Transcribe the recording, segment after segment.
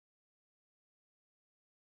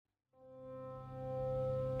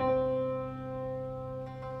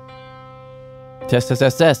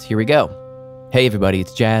Test. Here we go. Hey, everybody,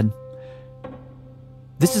 it's Jad.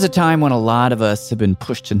 This is a time when a lot of us have been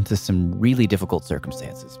pushed into some really difficult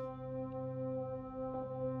circumstances.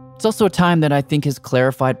 It's also a time that I think has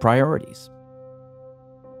clarified priorities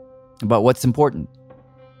about what's important.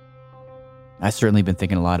 I've certainly been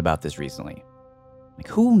thinking a lot about this recently. Like,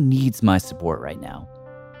 who needs my support right now?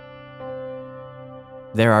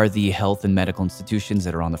 There are the health and medical institutions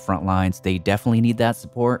that are on the front lines. They definitely need that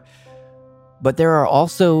support. But there are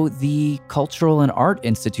also the cultural and art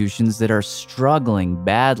institutions that are struggling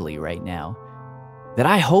badly right now that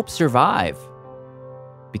I hope survive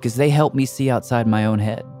because they help me see outside my own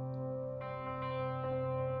head.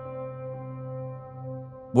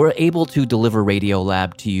 We're able to deliver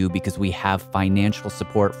Radiolab to you because we have financial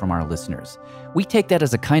support from our listeners. We take that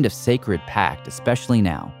as a kind of sacred pact, especially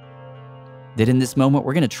now, that in this moment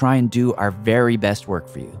we're going to try and do our very best work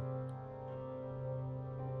for you.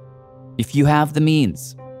 If you have the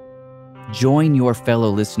means, join your fellow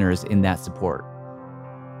listeners in that support.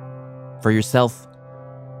 For yourself,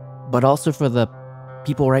 but also for the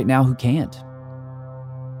people right now who can't.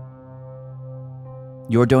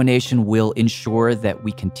 Your donation will ensure that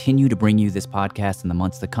we continue to bring you this podcast in the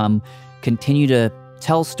months to come, continue to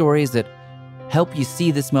tell stories that help you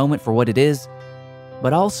see this moment for what it is,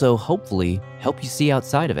 but also, hopefully, help you see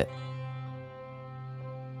outside of it.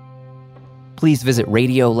 Please visit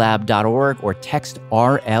radiolab.org or text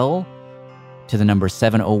RL to the number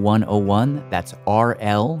 70101. That's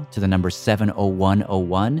RL to the number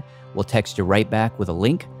 70101. We'll text you right back with a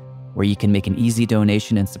link where you can make an easy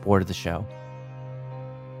donation in support of the show.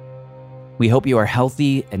 We hope you are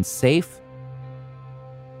healthy and safe.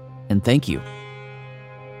 And thank you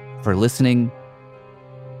for listening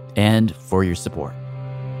and for your support.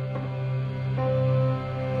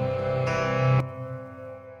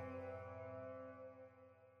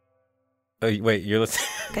 Oh, wait, you're listening?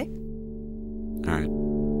 Okay. All right.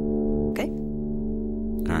 Okay.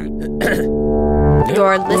 All right.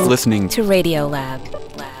 You're Listening to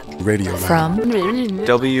Radiolab. Radio Lab. From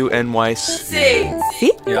WNYC.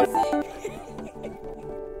 See? Yep.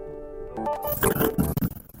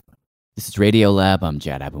 This is Radiolab. I'm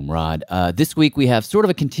Jad Abumrad. This week we have sort of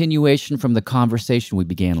a continuation from the conversation we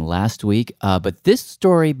began last week, but this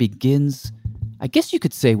story begins, I guess you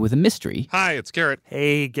could say, with a mystery. Hi, it's Garrett.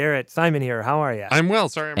 Hey, Garrett. Simon here. How are you? I'm well.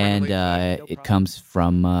 Sorry, I'm running And late. it comes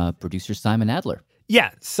from producer Simon Adler.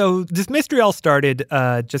 Yeah, so this mystery all started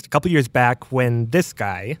just a couple years back when this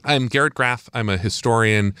guy I'm Garrett Graff. I'm a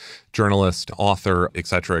historian, journalist, author,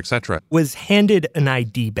 etc., etc. was handed an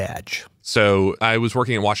ID badge. So I was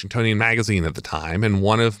working at Washingtonian Magazine at the time, and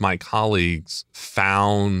one of my colleagues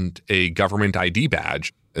found a government ID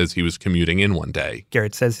badge as he was commuting in one day.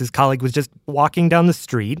 Garrett says his colleague was just walking down the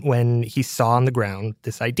street when he saw on the ground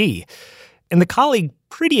this ID. And the colleague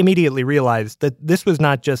pretty immediately realized that this was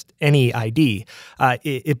not just any ID.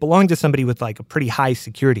 It belonged to somebody with like a pretty high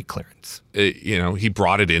security clearance. He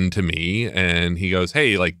brought it in to me and he goes,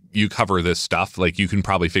 hey, like, you cover this stuff. Like, you can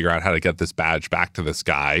probably figure out how to get this badge back to this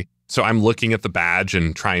guy. So I'm looking at the badge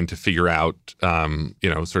and trying to figure out,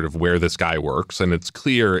 sort of where this guy works. And it's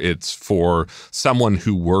clear it's for someone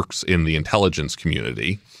who works in the intelligence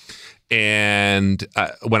community. And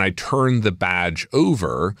when I turned the badge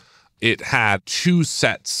over, it had two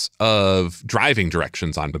sets of driving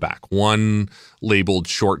directions on the back, one labeled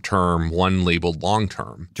short-term, one labeled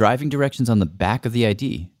long-term. Driving directions on the back of the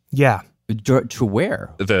ID. Yeah. To where?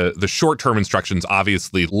 The short-term instructions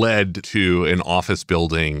obviously led to an office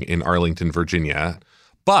building in Arlington, Virginia,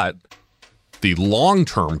 but the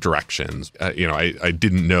long-term directions, I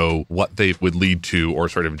didn't know what they would lead to or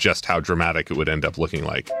sort of just how dramatic it would end up looking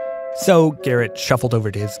like. So Garrett shuffled over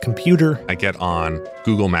to his computer. I get on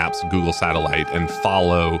Google Maps, Google Satellite, and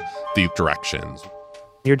follow the directions.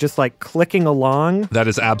 You're just like clicking along. That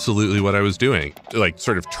is absolutely what I was doing. Like,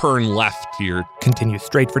 sort of turn left here, Continue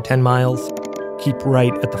straight for 10 miles. Keep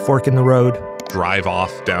right at the fork in the road. drive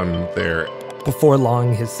off down there. Before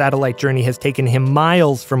long, his satellite journey has taken him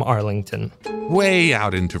miles from Arlington. Way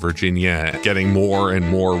out into Virginia, getting more and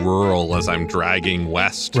more rural as I'm dragging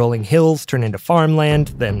west. Rolling hills turn into farmland,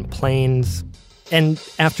 then plains. And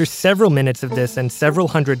after several minutes of this and several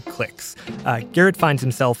hundred clicks, Garrett finds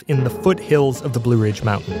himself in the foothills of the Blue Ridge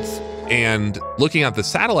Mountains. And looking at the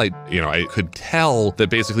satellite, I could tell that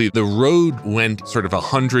basically the road went sort of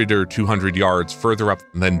 100 or 200 yards further up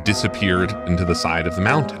and then disappeared into the side of the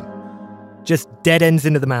mountain. Just dead ends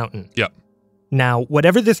into the mountain. Yep. Now,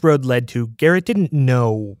 whatever this road led to, Garrett didn't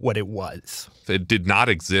know what it was. It did not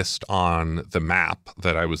exist on the map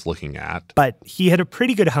that I was looking at. But he had a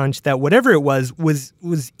pretty good hunch that whatever it was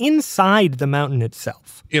inside the mountain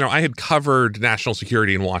itself. You know, I had covered national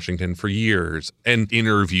security in Washington for years and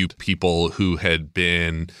interviewed people who had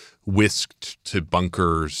been whisked to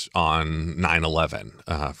bunkers on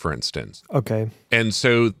 9/11, for instance. Okay. And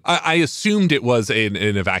so I assumed it was an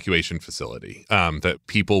evacuation facility that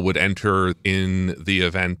people would enter in the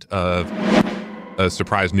event of a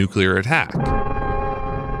surprise nuclear attack.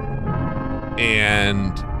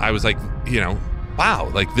 And I was like, you know,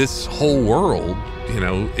 wow, like this whole world, you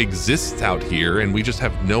know, exists out here and we just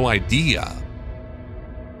have no idea.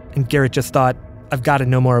 And Garrett just thought, I've got to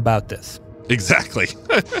know more about this. Exactly.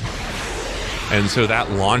 And so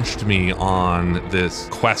that launched me on this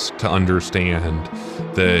quest to understand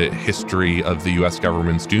the history of the U.S.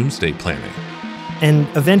 government's doomsday planning. And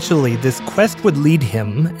eventually, this quest would lead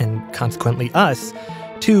him, and consequently us,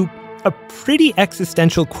 to a pretty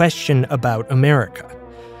existential question about America.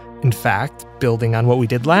 In fact, building on what we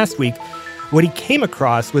did last week, what he came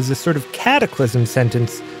across was a sort of cataclysm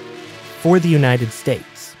sentence for the United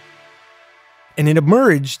States. And it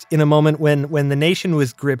emerged in a moment when the nation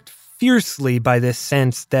was gripped fiercely by this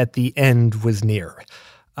sense that the end was near.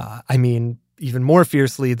 Even more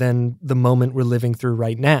fiercely than the moment we're living through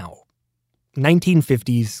right now.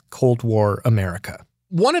 1950s Cold War America.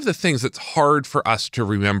 One of the things that's hard for us to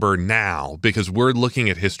remember now, because we're looking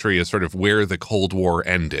at history as sort of where the Cold War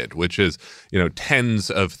ended, which is, you know, tens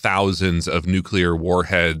of thousands of nuclear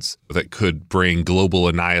warheads that could bring global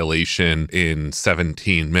annihilation in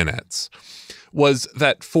 17 minutes, was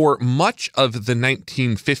that for much of the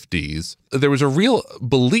 1950s, there was a real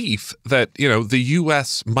belief that, you know, the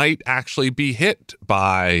U.S. might actually be hit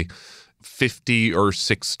by 50 or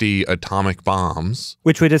 60 atomic bombs.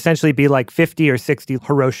 Which would essentially be like 50 or 60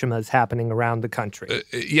 Hiroshimas happening around the country.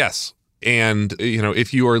 Yes. And, you know,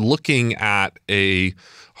 if you are looking at a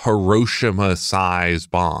Hiroshima-size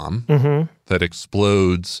bomb that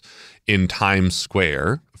explodes in Times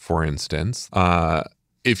Square, for instance,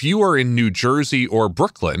 if you are in New Jersey or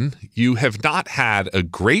Brooklyn, you have not had a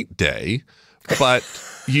great day, but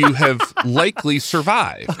you have likely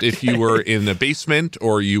survived. Okay. If you were in the basement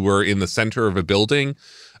or you were in the center of a building,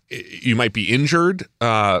 you might be injured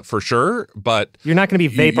for sure, but you're not going to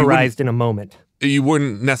be vaporized in a moment. You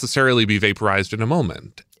wouldn't necessarily be vaporized in a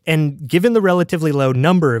moment. And given the relatively low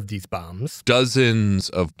number of these bombs, dozens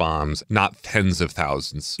of bombs, not tens of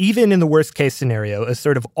thousands. Even in the worst case scenario, a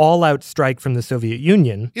sort of all-out strike from the Soviet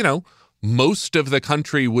Union, you know, most of the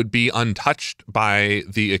country would be untouched by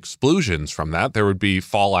the explosions from that. There would be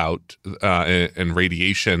fallout and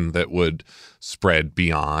radiation that would spread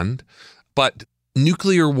beyond. But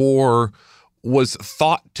nuclear war was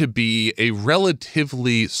thought to be a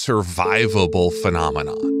relatively survivable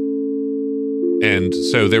phenomenon. And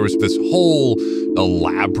so there was this whole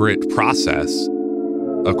elaborate process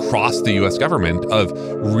across the U.S. government of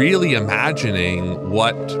really imagining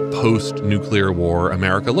what post-nuclear war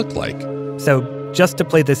America looked like. So just to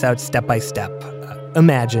play this out step by step,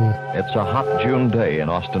 imagine. It's a hot June day in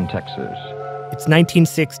Austin, Texas. It's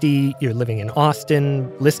 1960, you're living in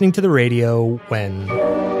Austin, listening to the radio when,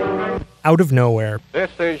 out of nowhere, this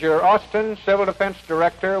is your Austin Civil Defense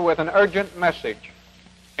Director with an urgent message.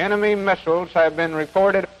 Enemy missiles have been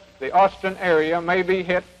reported. The Austin area may be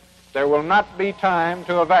hit. There will not be time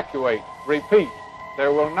to evacuate. Repeat,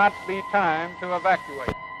 there will not be time to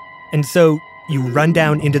evacuate. And so you run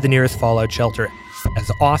down into the nearest fallout shelter as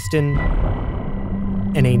Austin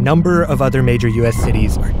and a number of other major U.S.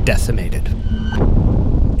 cities are decimated.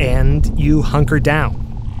 And you hunker down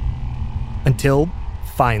until,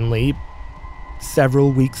 finally,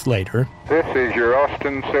 several weeks later. This is your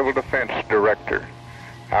Austin Civil Defense Director.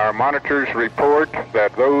 Our monitors report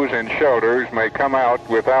that those in shelters may come out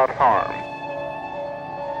without harm.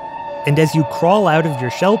 And as you crawl out of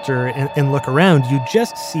your shelter and look around, you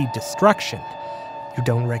just see destruction. You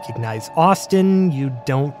don't recognize Austin. You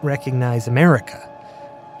don't recognize America.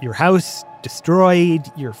 Your house destroyed,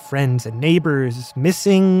 your friends and neighbors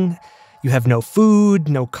missing. You have no food,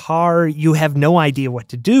 no car. You have no idea what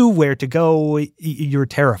to do, where to go. You're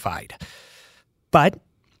terrified. But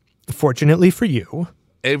fortunately for you,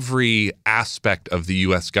 every aspect of the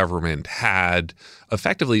U.S. government had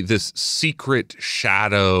effectively this secret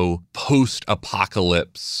shadow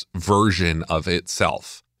post-apocalypse version of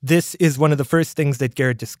itself. This is one of the first things that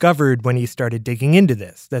Garrett discovered when he started digging into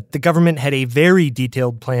this, that the government had a very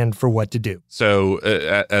detailed plan for what to do. So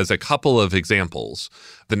as a couple of examples,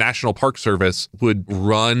 the National Park Service would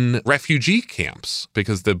run refugee camps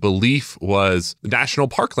because the belief was national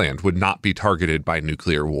parkland would not be targeted by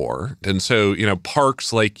nuclear war. And so,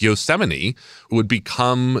 parks like Yosemite would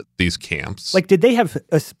become these camps. Like, did they have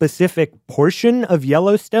a specific portion of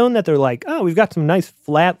Yellowstone that they're like, oh, we've got some nice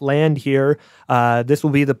flat land here. This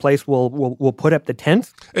will be the place we'll put up the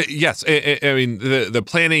tents? Yes. I mean, the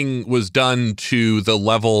planning was done to the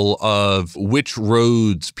level of which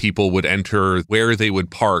roads people would enter, where they would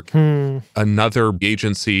park. Another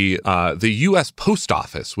agency, the U.S. Post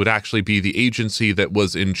Office, would actually be the agency that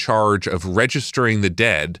was in charge of registering the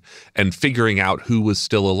dead and figuring out who was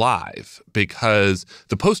still alive, because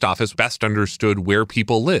the post office best understood where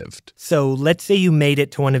people lived. So let's say you made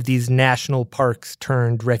it to one of these national parks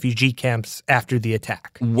turned refugee camps after the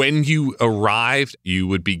attack. When you arrived, you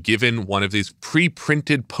would be given one of these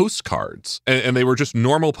pre-printed postcards, and they were just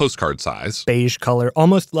normal postcard size. Beige color,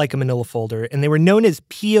 almost like a manila folder, and they were known as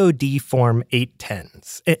POD Form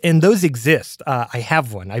 810s. And those exist. I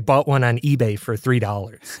have one. I bought one on eBay for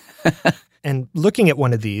 $3. And looking at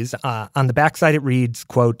one of these, on the backside it reads,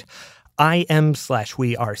 quote, I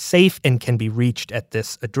am/we are safe and can be reached at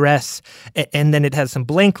this address. And then it has some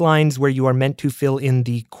blank lines where you are meant to fill in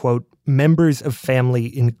the, quote, members of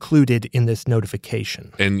family included in this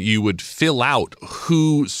notification. And you would fill out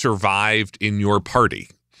who survived in your party.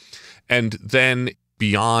 And then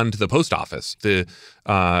beyond the post office, the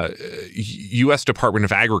U.S. Department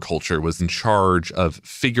of Agriculture was in charge of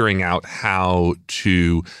figuring out how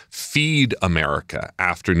to feed America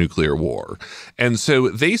after nuclear war. And so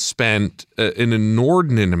they spent an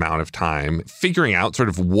inordinate amount of time figuring out sort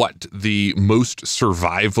of what the most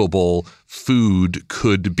survivable food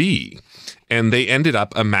could be. And they ended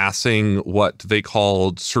up amassing what they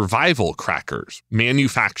called survival crackers,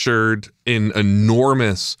 manufactured in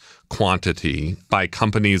enormous quantity by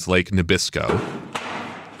companies like Nabisco.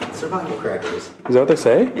 Survival crackers. Is that what they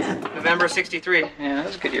say? Yeah. November 63. Yeah, that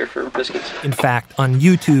was a good year for biscuits. In fact, on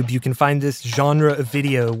YouTube, you can find this genre of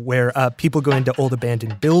video where people go into old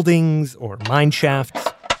abandoned buildings or mine shafts.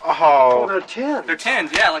 Oh, they're tins. They're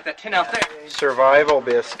tins, yeah, like that tin out there. Survival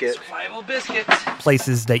biscuit. Survival biscuits.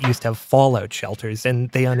 Places that used to have fallout shelters, and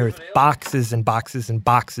they unearthed boxes and boxes and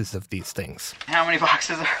boxes of these things. How many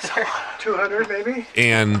boxes are there? 200, maybe?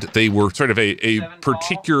 And they were sort of a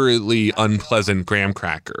particularly unpleasant graham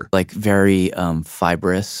cracker. Like very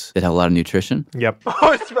fibrous. It had a lot of nutrition. Yep.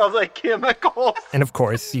 Oh, it smells like chemicals. And of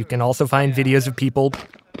course, you can also find videos of people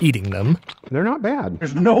eating them. They're not bad.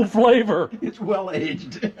 There's no flavor. It's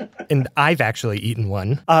well-aged. And I've actually eaten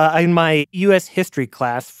one. In my U.S. history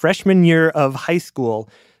class, freshman year of high school,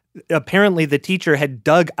 apparently the teacher had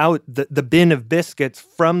dug out the bin of biscuits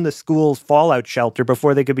from the school's fallout shelter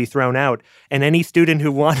before they could be thrown out. And any student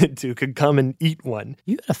who wanted to could come and eat one.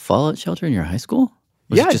 You had a fallout shelter in your high school?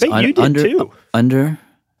 Yeah, I bet you did too.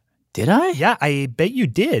 Did I? Yeah, I bet you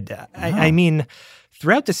did. I mean,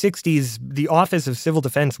 throughout the 60s, the Office of Civil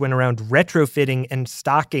Defense went around retrofitting and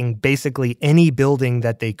stocking basically any building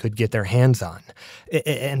that they could get their hands on.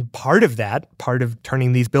 And part of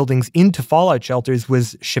turning these buildings into fallout shelters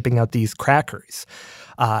was shipping out these crackers.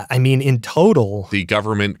 In total, the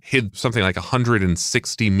government hid something like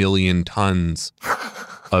 160 million tons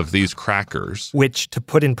of these crackers. Which, to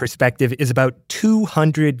put in perspective, is about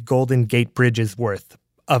 200 Golden Gate Bridges worth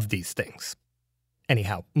of these things.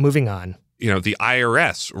 Anyhow, moving on. The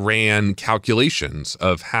IRS ran calculations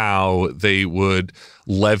of how they would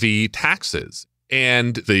levy taxes.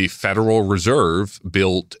 And the Federal Reserve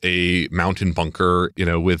built a mountain bunker,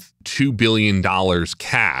 with $2 billion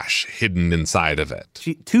cash hidden inside of it.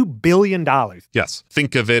 $2 billion? Yes.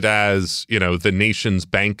 Think of it as, the nation's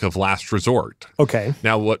bank of last resort. Okay.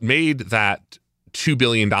 Now, what made that $2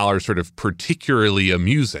 billion sort of particularly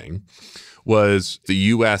amusing was the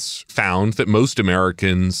U.S. found that most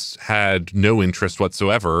Americans had no interest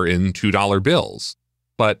whatsoever in $2 bills.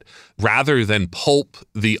 But rather than pulp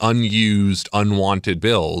the unused, unwanted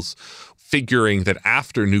bills, figuring that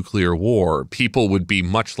after nuclear war, people would be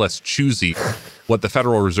much less choosy, what the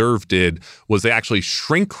Federal Reserve did was they actually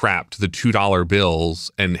shrink-wrapped the $2 bills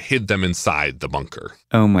and hid them inside the bunker.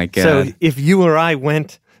 Oh, my God. So if you or I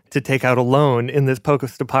went to take out a loan in this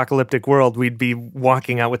post-apocalyptic world, we'd be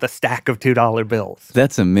walking out with a stack of $2 bills.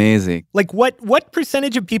 That's amazing. Like, what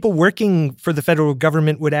percentage of people working for the federal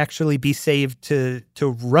government would actually be saved to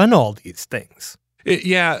run all these things?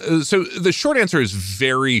 So the short answer is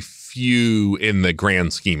very few in the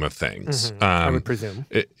grand scheme of things. I would presume.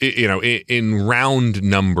 In round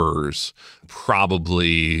numbers,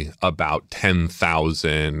 probably about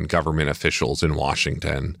 10,000 government officials in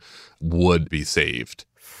Washington would be saved.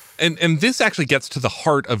 And this actually gets to the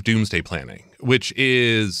heart of doomsday planning, which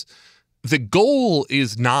is the goal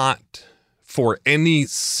is not for any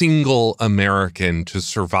single American to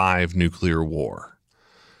survive nuclear war.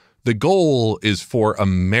 The goal is for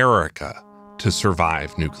America to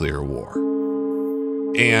survive nuclear war.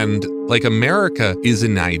 And like America is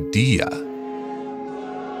an idea.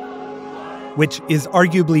 Which is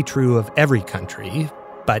arguably true of every country.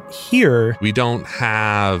 But here, we don't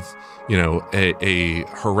have, a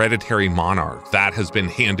hereditary monarch that has been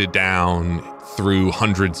handed down through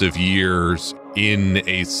hundreds of years in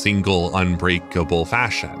a single unbreakable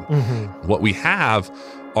fashion. What we have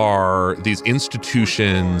are these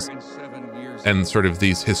institutions and sort of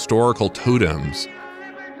these historical totems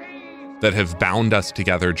that have bound us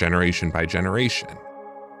together generation by generation.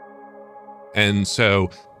 And so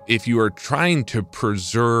if you are trying to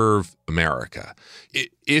preserve America,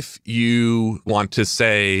 if you want to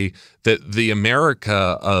say that the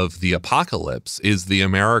America of the apocalypse is the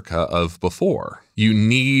America of before, you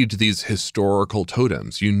need these historical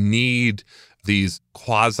totems. You need these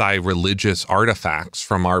quasi-religious artifacts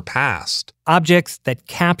from our past. Objects that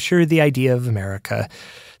capture the idea of America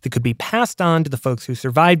that could be passed on to the folks who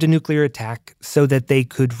survived a nuclear attack so that they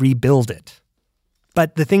could rebuild it.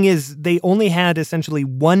 But the thing is, they only had essentially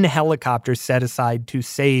one helicopter set aside to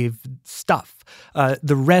save stuff.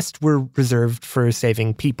 The rest were reserved for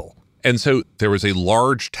saving people. And so there was a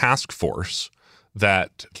large task force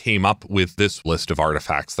that came up with this list of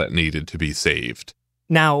artifacts that needed to be saved.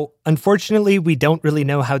 Now, unfortunately, we don't really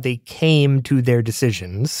know how they came to their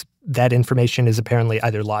decisions. That information is apparently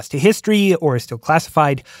either lost to history or is still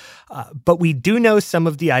classified. But we do know some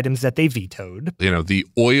of the items that they vetoed. The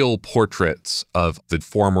oil portraits of the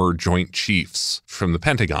former Joint Chiefs from the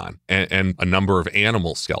Pentagon and a number of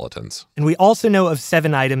animal skeletons. And we also know of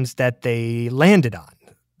 7 items that they landed on,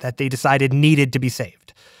 that they decided needed to be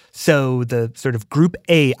saved. So the sort of Group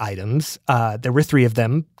A items, there were 3 of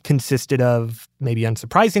them, consisted of, maybe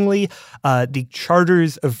unsurprisingly, the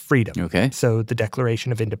Charters of Freedom. Okay. So the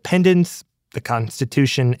Declaration of Independence, the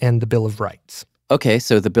Constitution, and the Bill of Rights. Okay,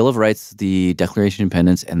 so the Bill of Rights, the Declaration of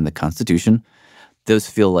Independence, and the Constitution, those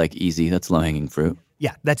feel like easy. That's low-hanging fruit.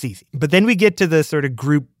 Yeah, that's easy. But then we get to the sort of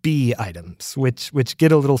Group B items, which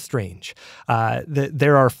get a little strange.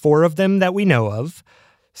 There are 4 of them that we know of.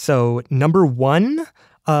 So number 1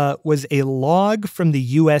 was a log from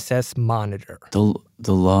the USS Monitor.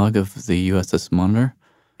 The log of the USS Monitor?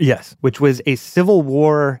 Yes, which was a Civil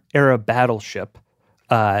War-era battleship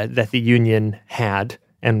that the Union had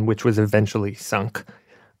and which was eventually sunk.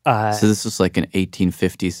 So this was like an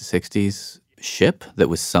 1850s, 60s ship that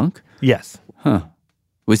was sunk? Yes. Huh.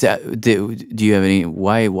 Was that, do you have any,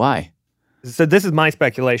 why? So this is my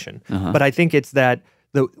speculation, but I think it's that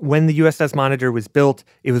when the USS Monitor was built,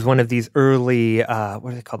 it was one of these early, what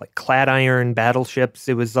are they called, like clad iron battleships.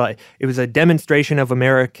 It was a demonstration of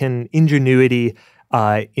American ingenuity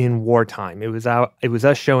in wartime. It was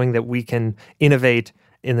us showing that we can innovate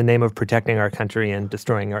in the name of protecting our country and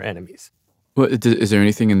destroying our enemies. Well, is there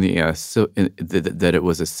anything in the that it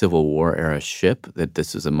was a Civil War era ship, that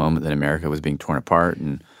this was a moment that America was being torn apart?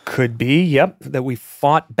 And could be, yep, that we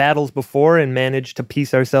fought battles before and managed to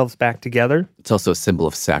piece ourselves back together. It's also a symbol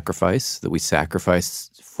of sacrifice, that we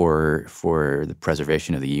sacrificed for the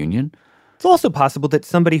preservation of the Union. It's also possible that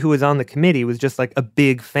somebody who was on the committee was just like a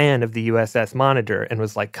big fan of the USS Monitor and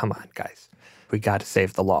was like, come on, guys, we got to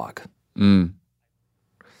save the log.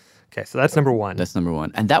 Okay, so that's number 1. That's number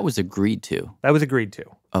 1. And that was agreed to. That was agreed to.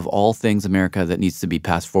 Of all things, America, that needs to be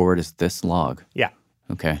passed forward is this log. Yeah.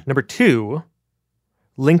 Okay. Number 2,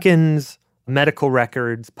 Lincoln's medical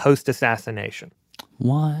records post-assassination.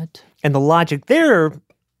 What? And the logic there,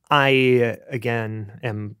 I, again,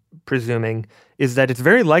 am presuming, is that it's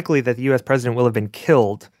very likely that the U.S. president will have been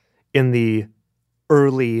killed in the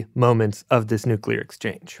early moments of this nuclear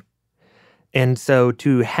exchange. And so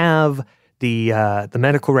to have the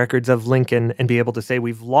medical records of Lincoln and be able to say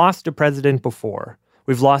we've lost a president before,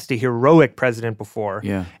 we've lost a heroic president before,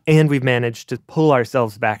 and we've managed to pull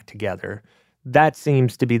ourselves back together, that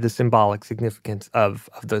seems to be the symbolic significance of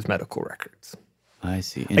those medical records. I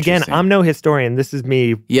see. Again, I'm no historian. This is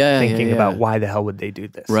me thinking about why the hell would they do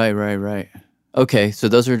this. Right. Okay, so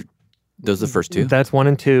those are the first 2? That's 1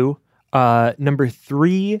 and 2. Number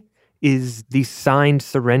 3 is the signed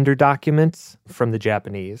surrender documents from the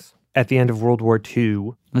Japanese at the end of World War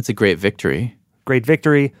II. That's a great victory. Great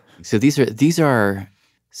victory. So these are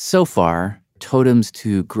so far totems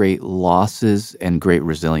to great losses and great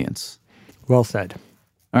resilience. Well said.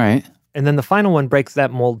 All right. And then the final one breaks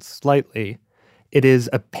that mold slightly. It is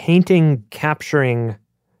a painting capturing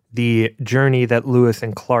the journey that Lewis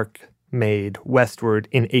and Clark made westward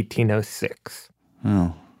in 1806.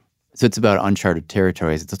 Oh. So it's about uncharted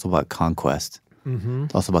territories. It's also about conquest. Mm-hmm.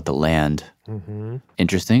 It's also about the land. Mm-hmm.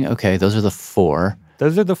 Interesting. Okay, those are the 4.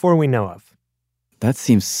 Those are the 4 we know of. That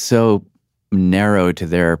seems so narrow to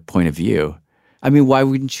their point of view. I mean, why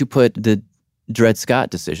wouldn't you put the Dred Scott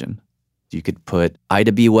decision? You could put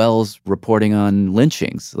Ida B. Wells reporting on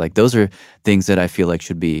lynchings. Like, those are things that I feel like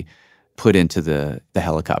should be put into the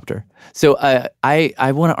helicopter. So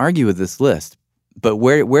I want to argue with this list, but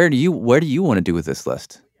where do you want to do with this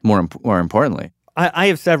list? More importantly, I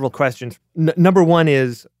have several questions. Number one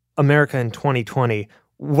is America in 2020.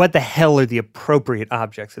 What the hell are the appropriate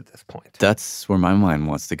objects at this point? That's where my mind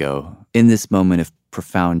wants to go. In this moment of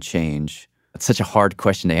profound change, it's such a hard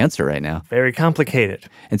question to answer right now. Very complicated.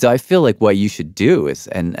 And so I feel like what you should do is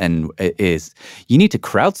you need to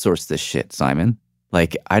crowdsource this shit, Simon.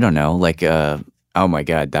 Like, I don't know, like, oh my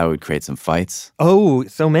God, that would create some fights. Oh,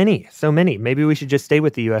 so many. Maybe we should just stay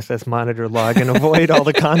with the USS Monitor log and avoid all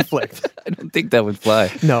the conflict. I don't think that would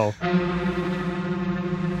fly. No.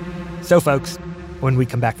 So, folks, when we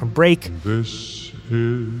come back from break, this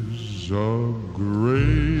is a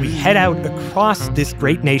great... we head out across this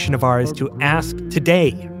great nation of ours to ask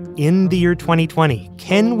today, in the year 2020,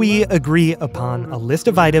 can we agree upon a list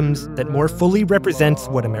of items that more fully represents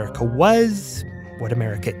what America was, what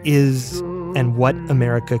America is, and what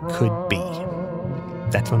America could be?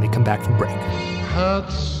 That's when we come back from break.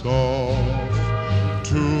 Hats off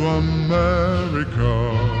to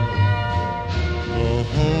America, the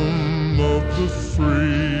home of the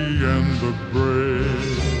free and the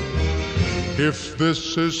brave. If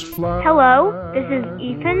this is flag... Hello, this is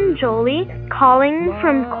Ethan Jolie calling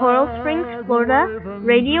from Coral Springs, Florida.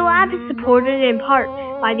 Radiolab is supported in part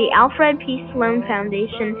by the Alfred P. Sloan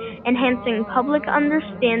Foundation, enhancing public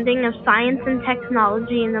understanding of science and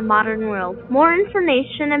technology in the modern world. More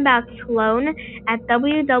information about Sloan at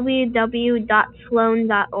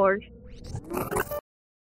www.sloan.org.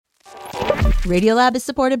 Radiolab is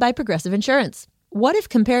supported by Progressive Insurance. What if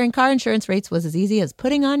comparing car insurance rates was as easy as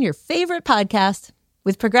putting on your favorite podcast?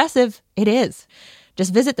 With Progressive, it is.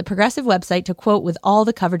 Just visit the Progressive website to quote with all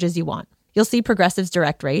the coverages you want. You'll see Progressive's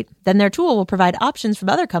direct rate. Then their tool will provide options from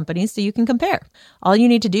other companies so you can compare. All you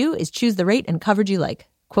need to do is choose the rate and coverage you like.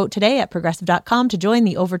 Quote today at Progressive.com to join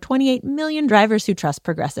the over 28 million drivers who trust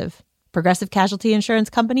Progressive. Progressive Casualty Insurance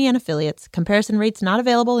Company and Affiliates. Comparison rates not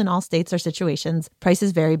available in all states or situations.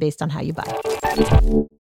 Prices vary based on how you buy.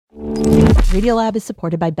 Radiolab is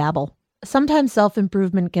supported by Babbel. Sometimes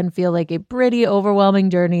self-improvement can feel like a pretty overwhelming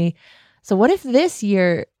journey. So what if this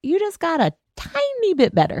year you just got a tiny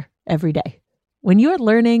bit better every day? When you're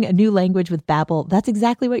learning a new language with Babbel, that's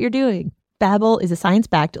exactly what you're doing. Babbel is a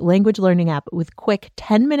science-backed language learning app with quick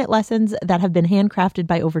 10-minute lessons that have been handcrafted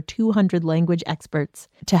by over 200 language experts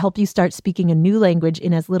to help you start speaking a new language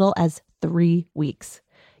in as little as 3 weeks.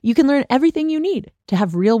 You can learn everything you need to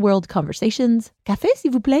have real-world conversations, café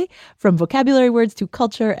s'il vous plaît, from vocabulary words to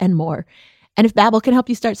culture and more. And if Babbel can help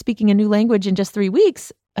you start speaking a new language in just 3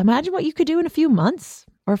 weeks, imagine what you could do in a few months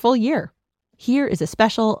or a full year. Here is a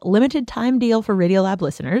special limited time deal for Radiolab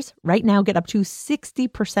listeners. Right now, get up to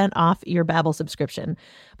 60% off your Babbel subscription,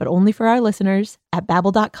 but only for our listeners at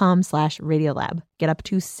babbel.com/Radiolab. Get up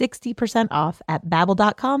to 60% off at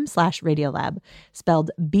babbel.com/Radiolab,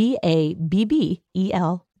 spelled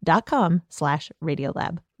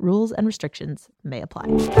BABBEL.com/Radiolab. Rules and restrictions may apply.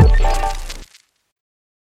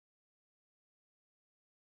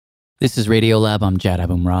 This is Radiolab. I'm Jad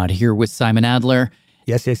Abumrad here with Simon Adler.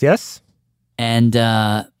 Yes. And,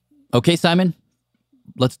 okay, Simon,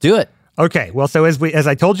 let's do it. Okay, well, so as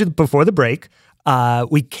I told you before the break,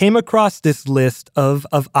 we came across this list of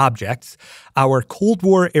objects our Cold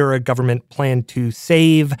War era government planned to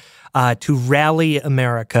save to rally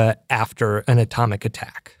America after an atomic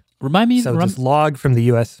attack. Remind me. So this log from the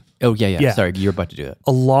U.S. Oh, yeah. Sorry, you're about to do that.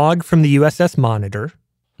 A log from the USS Monitor.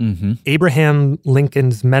 Mm-hmm. Abraham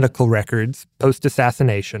Lincoln's medical records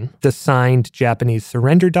post-assassination, the signed Japanese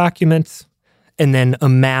surrender documents, and then a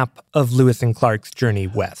map of Lewis and Clark's journey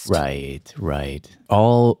west. Right.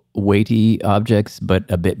 All weighty objects, but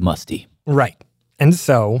a bit musty. Right. And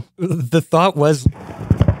so the thought was,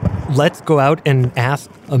 let's go out and ask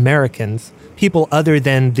Americans, people other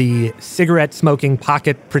than the cigarette-smoking,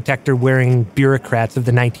 pocket-protector-wearing bureaucrats of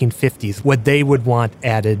the 1950s, what they would want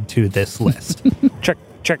added to this list. Check.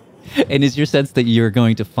 And is your sense that you're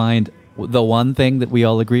going to find the one thing that we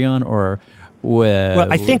all agree on, or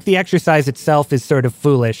Well, I think the exercise itself is sort of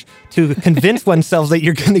foolish. To convince oneself that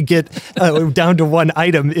you're going to get down to one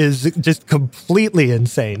item is just completely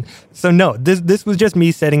insane. So no, this was just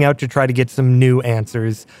me setting out to try to get some new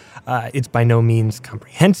answers. It's by no means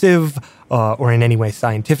comprehensive or in any way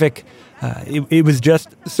scientific. It was just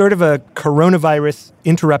sort of a coronavirus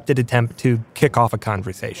interrupted attempt to kick off a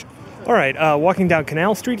conversation. All right, walking down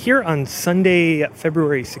Canal Street here on Sunday,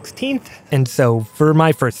 February 16th. And so for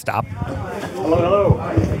my first stop... Hello.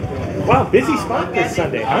 Wow, busy spot this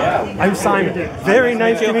Sunday, huh? I'm Simon. Very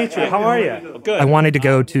nice to meet you. How are you? Good. I wanted to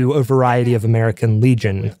go to a variety of American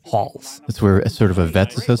Legion halls. That's where sort of a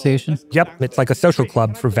vets association? Yep, it's like a social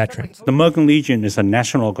club for veterans. The American Legion is a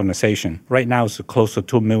national organization. Right now it's close to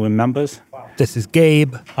 2 million members. This is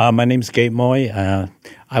Gabe. My name is Gabe Moy.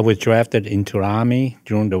 I was drafted into the Army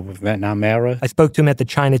during the Vietnam era. I spoke to him at the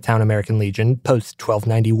Chinatown American Legion, post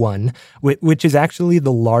 1291, which is actually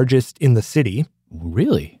the largest in the city.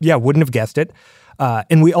 Really? Yeah, wouldn't have guessed it.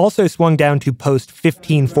 And we also swung down to post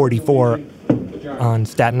 1544 on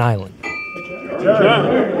Staten Island.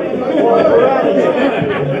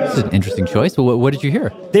 This is an interesting choice. What did you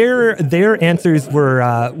hear? Their answers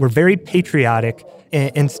were very patriotic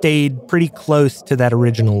and stayed pretty close to that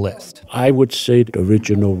original list. I would say the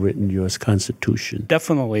original written U.S. Constitution.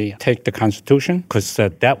 Definitely take the Constitution, because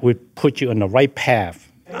that would put you on the right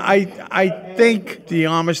path. I think the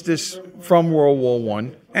armistice from World War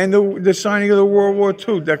I and the signing of the World War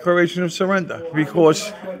II Declaration of Surrender,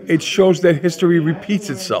 because it shows that history repeats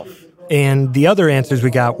itself. And the other answers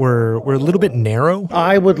we got were a little bit narrow.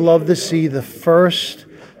 I would love to see the first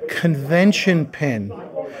convention pin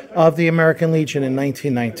of the American Legion in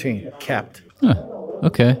 1919 kept. Huh.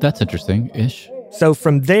 Okay, that's interesting-ish. So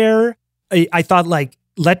from there, I thought,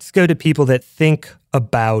 let's go to people that think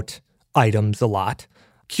about items a lot.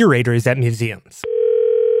 Curators at museums.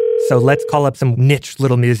 So let's call up some niche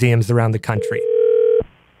little museums around the country.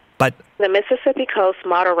 But the Mississippi Coast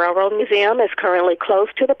Model Railroad Museum is currently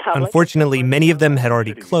closed to the public. Unfortunately, many of them had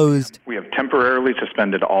already closed. We have temporarily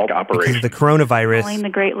suspended all operations. Because of the coronavirus. Calling the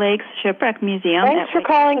Great Lakes Shipwreck Museum. Thanks for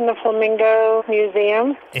calling the Flamingo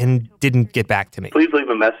Museum. And didn't get back to me. Please leave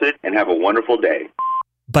a message and have a wonderful day.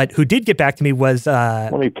 But who did get back to me was...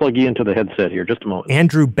 Let me plug you into the headset here, just a moment.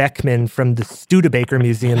 Andrew Beckman from the Studebaker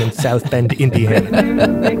Museum in South Bend, Indiana.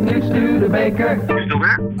 Studebaker. You still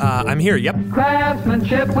there? I'm here, yep.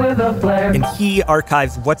 Craftsmanship with a flair. And he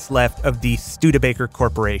archives what's left of the Studebaker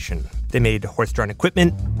Corporation. They made horse-drawn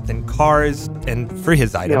equipment, then cars, and for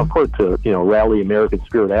his item... of course, to, rally American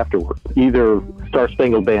spirit afterward. Either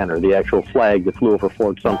Star-Spangled Banner, the actual flag that flew over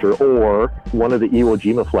Fort Sumter, or one of the Iwo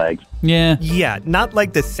Jima flags. Yeah, not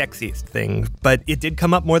like the sexiest thing, but it did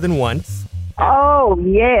come up more than once. Oh,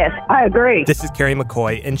 yes, I agree. This is Carrie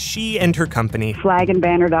McCoy, and she and her company,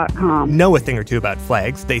 flagandbanner.com, know a thing or two about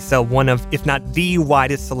flags. They sell one of, if not the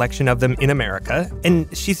widest selection of them in America.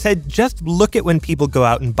 And she said, just look at when people go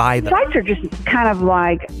out and buy them. Flags are just kind of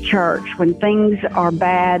like church. When things are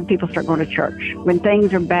bad, people start going to church. When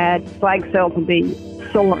things are bad, flag sales will be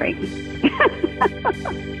soaring.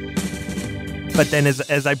 But then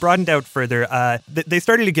as I broadened out further, they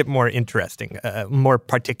started to get more interesting, more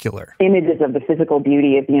particular. Images of the physical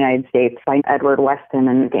beauty of the United States by Edward Weston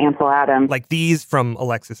and Ansel Adams. Like these from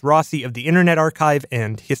Alexis Rossi of the Internet Archive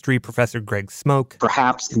and history professor Greg Smoke.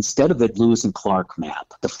 Perhaps instead of the Lewis and Clark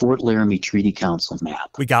map, the Fort Laramie Treaty Council map.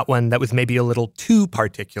 We got one that was maybe a little too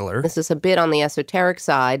particular. This is a bit on the esoteric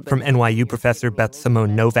side. From NYU professor Beth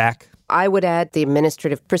Simone Novak. I would add the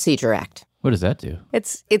Administrative Procedure Act. What does that do?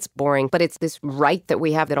 It's boring, but it's this right that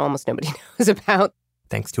we have that almost nobody knows about.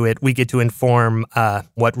 Thanks to it, we get to inform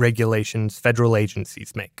what regulations federal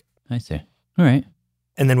agencies make. I see. All right.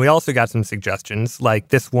 And then we also got some suggestions, like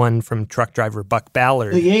this one from truck driver Buck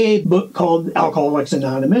Ballard. The AA book called Alcoholics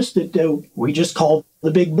Anonymous that we just called the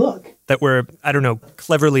Big Book. That were,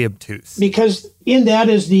 cleverly obtuse. Because in that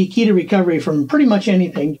is the key to recovery from pretty much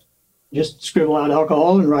anything. Just scribble out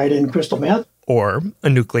alcohol and write in crystal meth. Or a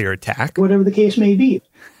nuclear attack. Whatever the case may be.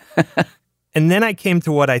 And then I came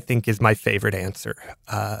to what I think is my favorite answer,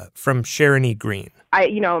 from Sharon E. Green.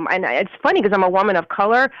 And it's funny because I'm a woman of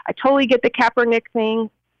color. I totally get the Kaepernick thing.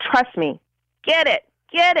 Trust me. Get it.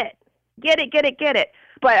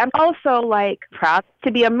 But I'm also proud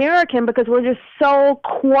to be American because we're just so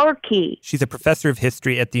quirky. She's a professor of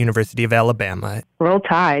history at the University of Alabama. Roll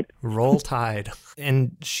Tide.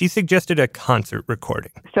 And she suggested a concert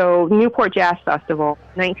recording. So Newport Jazz Festival,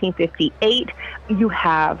 1958. You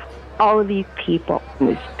have all of these people in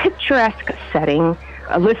this picturesque setting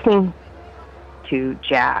listening to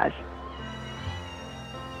jazz.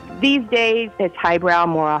 These days, it's highbrow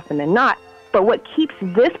more often than not. But what keeps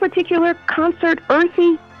this particular concert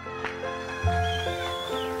earthy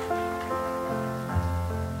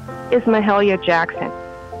is Mahalia Jackson.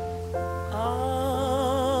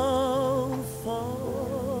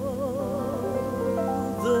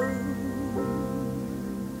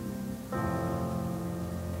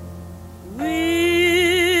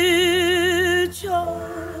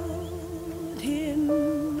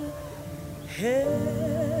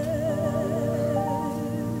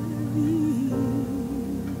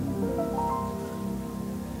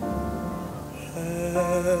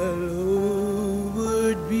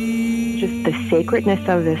 Just the sacredness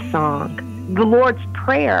of this song. The Lord's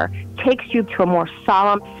Prayer takes you to a more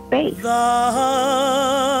solemn space.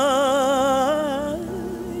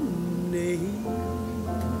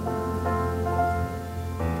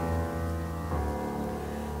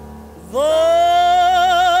 Thy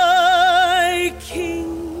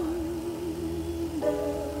kingdom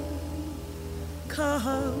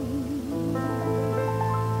come.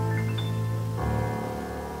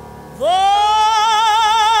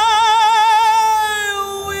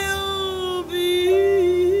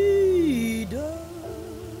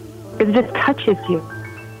 It just touches you.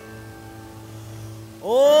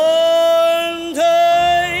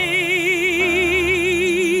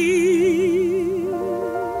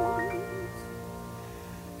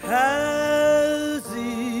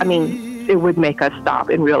 I mean, it would make us stop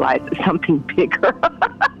and realize it's something bigger.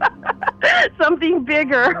 Something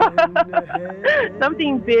bigger.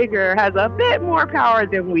 Something bigger has a bit more power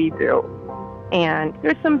than we do. And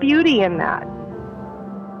there's some beauty in that.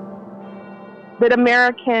 But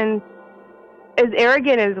Americans, as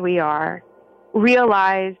arrogant as we are,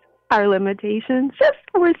 realize our limitations just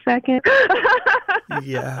for a second.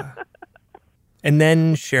 Yeah. And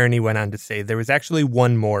then Sharony went on to say there was actually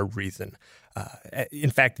one more reason. In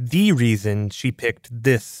fact, the reason she picked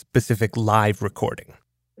this specific live recording.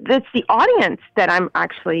 It's the audience that I'm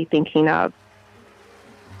actually thinking of.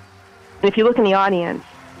 If you look in the audience,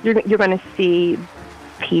 you're going to see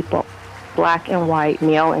people, black and white,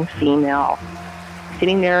 male and female,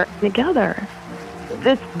 sitting there together.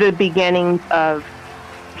 This is the beginning of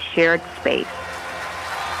shared space.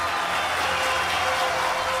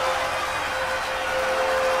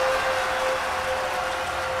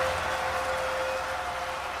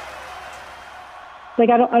 Like,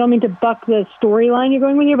 I don't mean to buck the storyline you're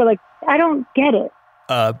going with here, but, like, I don't get it.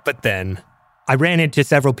 But then I ran into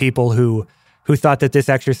several people who thought that this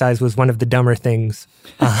exercise was one of the dumber things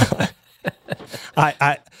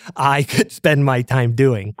I could spend my time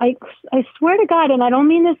doing. I swear to God, and I don't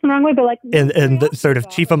mean this in the wrong way, but, like... And the sort of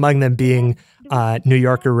chief among them being New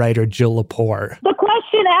Yorker writer Jill Lepore. The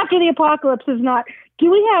question after the apocalypse is not, do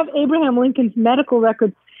we have Abraham Lincoln's medical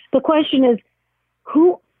records? The question is,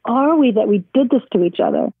 who are we that we did this to each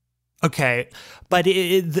other? Okay, but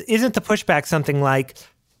isn't the pushback something like,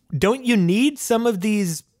 don't you need some of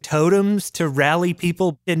these totems to rally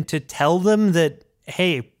people and to tell them that,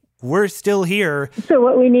 hey, we're still here? So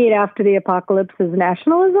what we need after the apocalypse is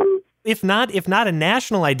nationalism? If not a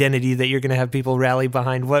national identity that you're going to have people rally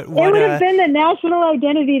behind, what it would have been the national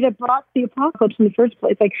identity that brought the apocalypse in the first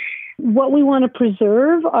place. Like, what we want to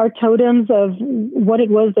preserve are totems of what it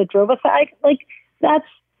was that drove us.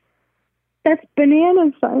 That's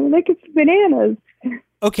bananas. Like, it's bananas.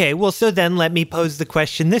 Okay, well, so then let me pose the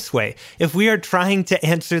question this way. If we are trying to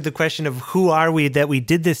answer the question of who are we that we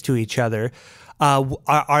did this to each other,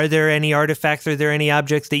 are there any artifacts, are there any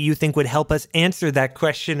objects that you think would help us answer that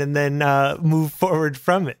question and then move forward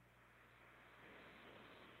from it?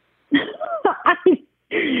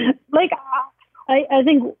 I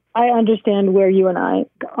think I understand where you and I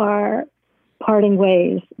are parting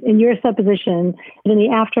ways. In your supposition, in the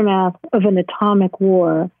aftermath of an atomic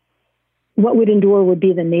war, what would endure would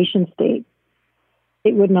be the nation state.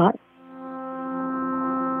 It would not.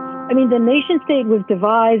 I mean, the nation state was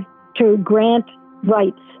devised to grant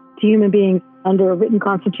rights to human beings under a written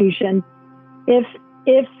constitution.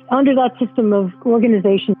 If under that system of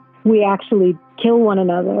organization we actually kill one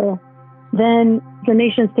another, then the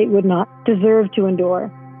nation state would not deserve to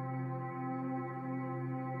endure.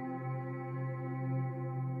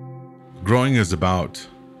 Growing is about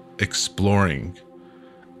exploring.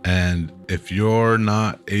 And if you're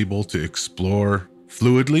not able to explore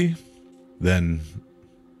fluidly, then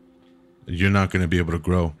you're not going to be able to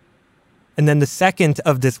grow. And then the second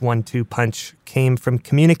of this 1-2 punch came from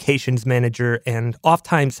communications manager and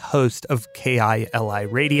oft-times host of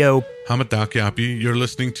KILI Radio. Hamataki Api, you're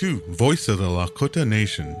listening to Voice of the Lakota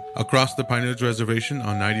Nation across the Pine Ridge Reservation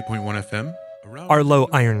on 90.1 FM. Arlo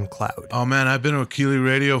Ironcloud. Oh man, I've been with KILI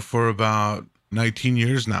Radio for about 19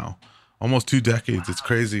 years now. Almost 2 decades. It's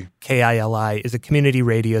crazy. KILI is a community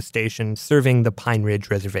radio station serving the Pine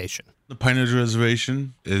Ridge Reservation. The Pine Ridge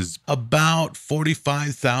Reservation is about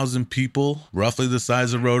 45,000 people, roughly the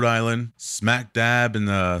size of Rhode Island, smack dab in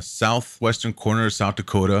the southwestern corner of South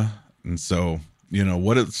Dakota. And so,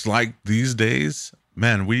 what it's like these days,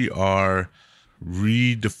 man, we are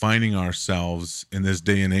redefining ourselves in this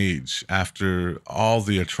day and age after all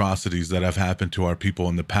the atrocities that have happened to our people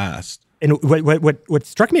in the past. And what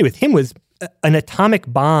struck me with him was an atomic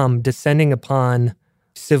bomb descending upon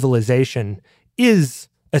civilization is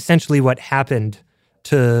essentially what happened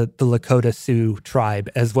to the Lakota Sioux tribe,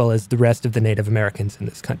 as well as the rest of the Native Americans in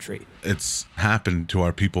this country. It's happened to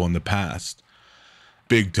our people in the past,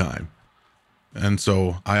 big time. And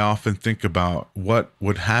so I often think about what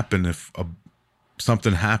would happen if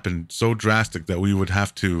something happened so drastic that we would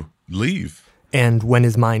have to leave. And when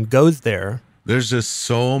his mind goes there, there's just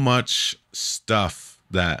so much stuff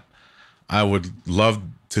that I would love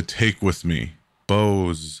to take with me.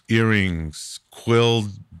 Bows, earrings,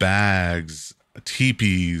 quilled bags,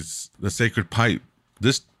 teepees, the sacred pipe.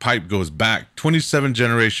 This pipe goes back 27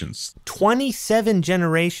 generations. 27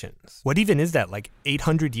 generations? What even is that, like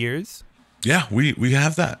 800 years? Yeah, we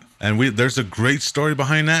have that. And there's a great story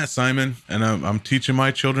behind that, Simon. And I'm teaching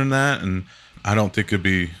my children that. And I don't think it'd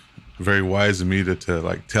be very wise of me to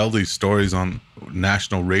tell these stories on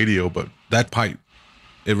national radio, but that pipe,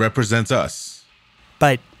 it represents us.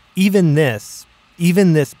 But even this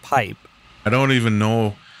pipe, I don't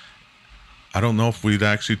know if we'd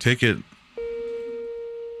actually take it.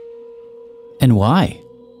 And why?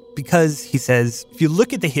 Because, he says, if you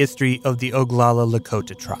look at the history of the Oglala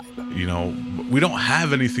Lakota tribe, we don't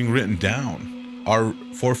have anything written down. Our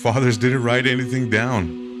forefathers didn't write anything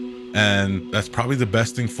down. And that's probably the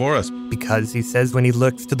best thing for us. Because, he says, when he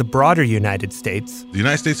looks to the broader United States, the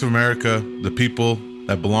United States of America, the people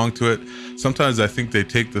that belong to it, sometimes I think they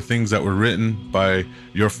take the things that were written by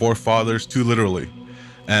your forefathers too literally.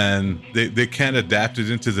 And they can't adapt it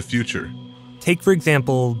into the future. Take, for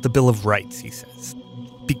example, the Bill of Rights, he says.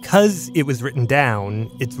 Because it was written down,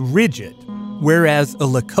 it's rigid. Whereas a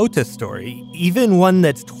Lakota story, even one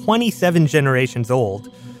that's 27 generations old,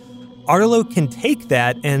 Arlo can take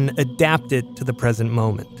that and adapt it to the present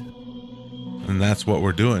moment. And that's what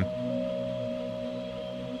we're doing.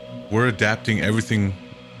 We're adapting everything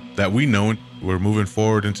that we know. We're moving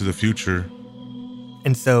forward into the future.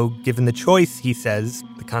 And so, given the choice, he says,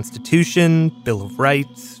 the Constitution, Bill of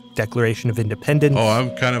Rights, Declaration of Independence. Oh,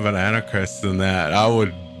 I'm kind of an anarchist in that. I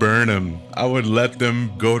would burn them. I would let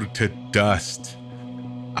them go to dust.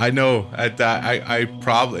 I know it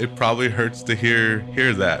probably hurts to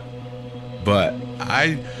hear that. But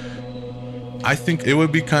I think it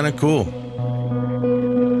would be kind of cool.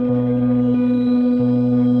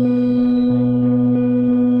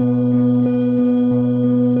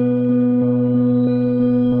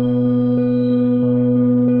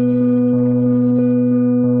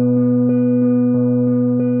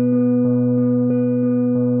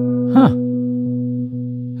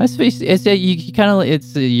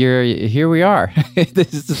 Here we are.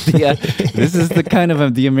 This is the kind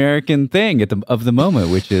of the American thing of the moment,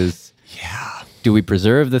 which is, do we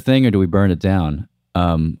preserve the thing or do we burn it down?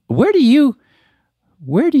 Where do you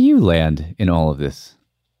land in all of this?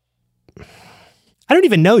 I don't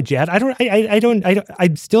even know, Jed.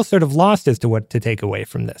 I'm still sort of lost as to what to take away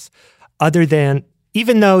from this, other than,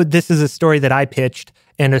 even though this is a story that I pitched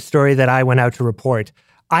and a story that I went out to report,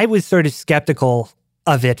 I was sort of skeptical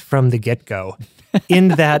of it from the get-go, in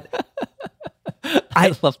that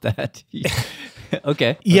I love that.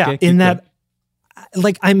 Okay. Yeah, okay, in that,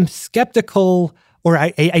 I'm skeptical, or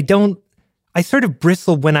I sort of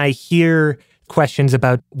bristle when I hear questions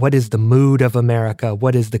about what is the mood of America,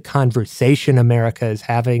 what is the conversation America is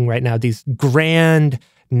having right now, these grand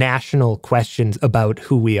national questions about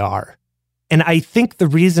who we are. And I think the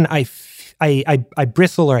reason I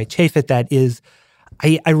bristle or I chafe at that is,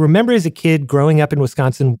 I remember as a kid growing up in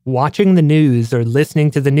Wisconsin, watching the news or listening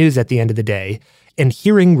to the news at the end of the day and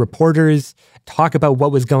hearing reporters talk about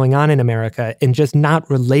what was going on in America and just not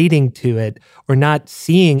relating to it or not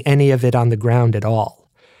seeing any of it on the ground at all.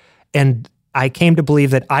 And I came to believe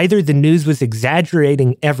that either the news was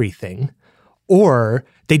exaggerating everything or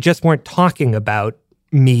they just weren't talking about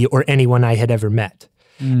me or anyone I had ever met.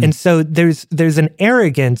 And so there's an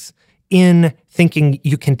arrogance in thinking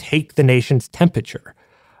you can take the nation's temperature.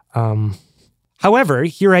 However,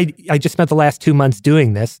 here I just spent the last 2 months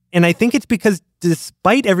doing this, and I think it's because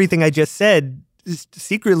despite everything I just said,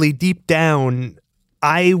 secretly deep down,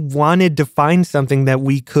 I wanted to find something that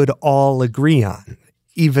we could all agree on,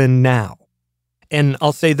 even now. And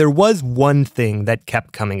I'll say there was one thing that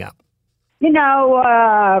kept coming up.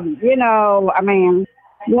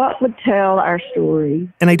 what would tell our story?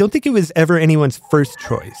 And I don't think it was ever anyone's first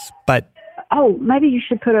choice, but... Oh, maybe you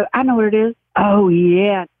should I know what it is. Oh,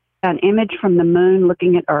 yeah. An image from the moon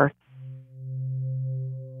looking at Earth.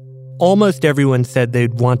 Almost everyone said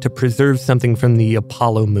they'd want to preserve something from the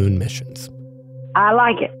Apollo moon missions. I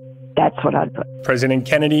like it. That's what I'd put. President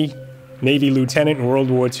Kennedy, Navy lieutenant in World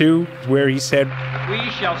War II, where he said, "We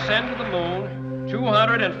shall send to the moon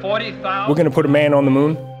 240,000... We're going to put a man on the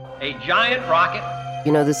moon. A giant rocket."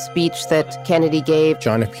 You know, the speech that Kennedy gave.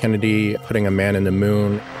 John F. Kennedy putting a man in the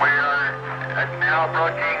moon. We are now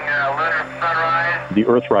approaching lunar sunrise. The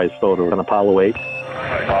Earthrise photo on Apollo 8.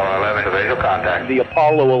 Apollo 11 to visual contact. The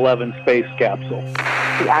Apollo 11 space capsule.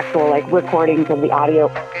 The actual, recordings of the audio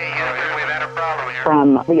We've had a problem here.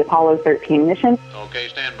 from the Apollo 13 mission. Okay,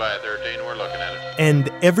 stand by, 13. We're looking at it. And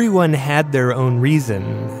everyone had their own reason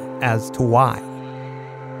as to why.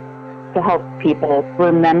 To help people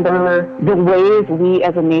remember the ways we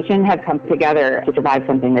as a nation have come together to survive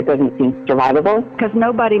something that doesn't seem survivable. Because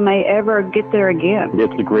nobody may ever get there again.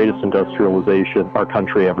 It's the greatest industrialization our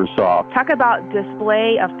country ever saw. Talk about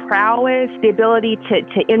display of prowess, the ability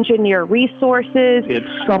to engineer resources.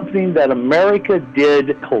 It's something that America did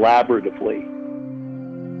collaboratively.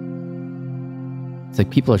 It's like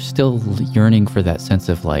people are still yearning for that sense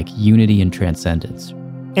of unity and transcendence.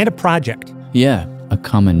 And a project. Yeah, a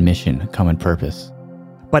common mission, a common purpose.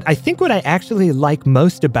 But I think what I actually like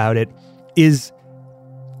most about it is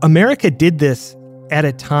America did this at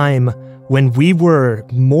a time when we were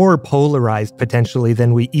more polarized potentially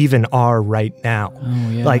than we even are right now. Oh,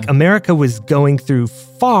 yeah. America was going through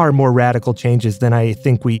far more radical changes than I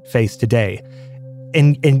think we face today.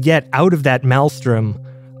 And yet out of that maelstrom,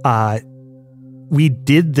 we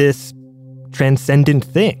did this transcendent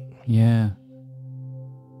thing. Yeah.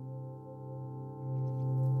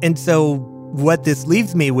 And so what this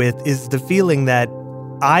leaves me with is the feeling that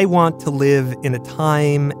I want to live in a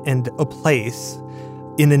time and a place,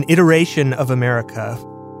 in an iteration of America,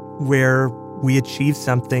 where we achieve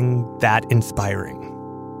something that inspiring.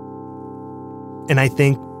 And I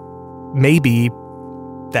think maybe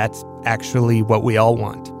that's actually what we all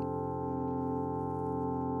want.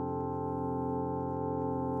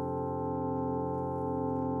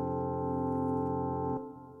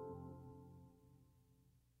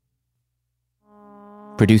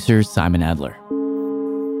 Producer Simon Adler.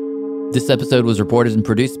 This episode was reported and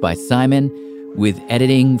produced by Simon, with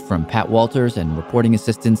editing from Pat Walters and reporting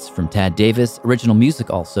assistance from Tad Davis. Original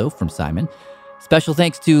music also from Simon. Special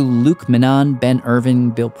thanks to Luke Menon, Ben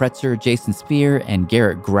Irvin, Bill Pretzer, Jason Spear, and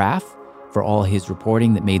Garrett Graff for all his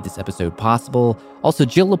reporting that made this episode possible. Also,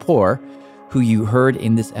 Jill Lepore, who you heard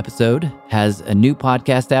in this episode, has a new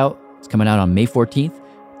podcast out. It's coming out on May 14th.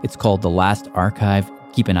 It's called The Last Archive.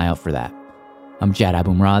 Keep an eye out for that. I'm Jad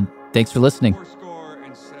Abumrad. Thanks for listening.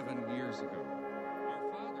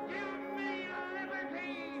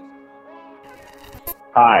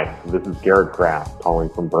 Hi, this is Garrett Graff calling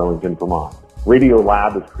from Burlington, Vermont. Radio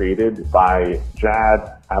Lab is created by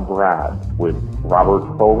Jad Abumrad with Robert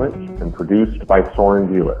Kolich and produced by Soren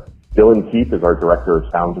Bueller. Dylan Keith is our director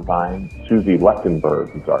of sound design. Susie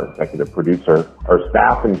Lechtenberg is our executive producer. Our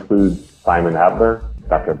staff includes Simon Adler,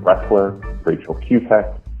 Becca Bressler, Rachel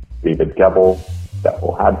Cutek, David Gebel,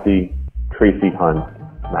 Bethel Hadzi, Tracy Hunt,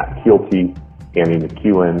 Matt Keelty, Annie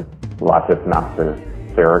McEwen, Latif Nasser,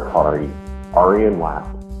 Sarah Kari, Arian Lapp,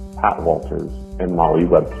 Pat Walters, and Molly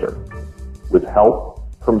Webster. With help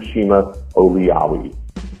from Shima Oliawi,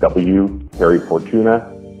 W. Harry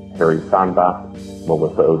Fortuna, Harry Sandbach,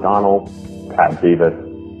 Melissa O'Donnell, Pat Davis,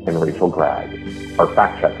 and Rachel Gregg. Our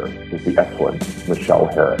fact checker is the excellent Michelle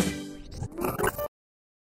Harris.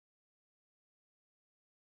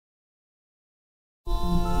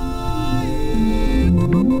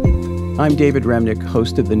 I'm David Remnick,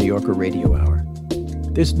 host of the New Yorker Radio Hour.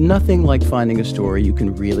 There's nothing like finding a story you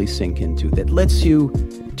can really sink into that lets you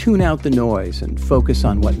tune out the noise and focus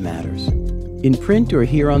on what matters. In print or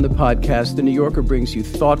here on the podcast, The New Yorker brings you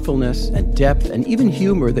thoughtfulness and depth and even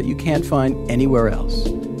humor that you can't find anywhere else.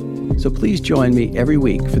 So please join me every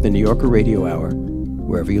week for the New Yorker Radio Hour,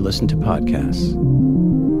 wherever you listen to podcasts.